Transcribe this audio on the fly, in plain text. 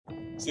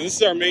So this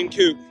is our main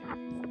coop.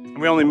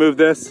 We only move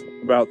this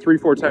about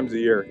 3-4 times a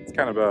year. It's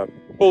kind of a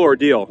full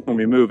ordeal when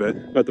we move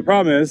it. But the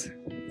problem is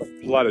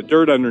there's a lot of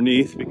dirt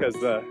underneath because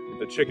the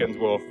chickens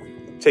will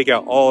take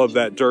out all of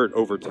that dirt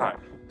over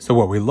time. So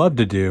what we love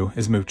to do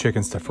is move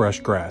chickens to fresh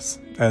grass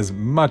as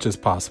much as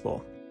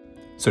possible.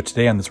 So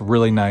today on this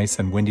really nice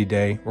and windy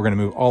day, we're going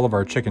to move all of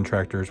our chicken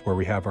tractors where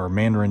we have our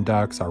mandarin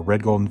ducks, our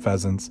red golden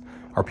pheasants,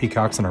 our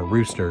peacocks, and our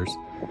roosters.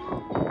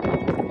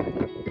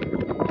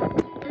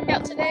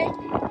 Out today.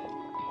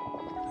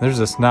 There's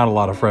just not a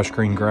lot of fresh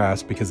green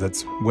grass because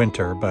it's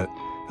winter, but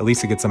at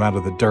least it gets them out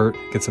of the dirt,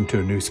 gets them to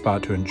a new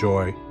spot to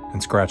enjoy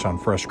and scratch on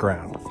fresh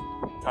ground.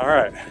 All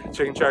right,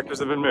 chicken tractors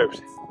have been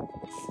moved.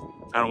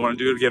 I don't want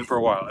to do it again for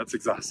a while. That's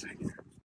exhausting.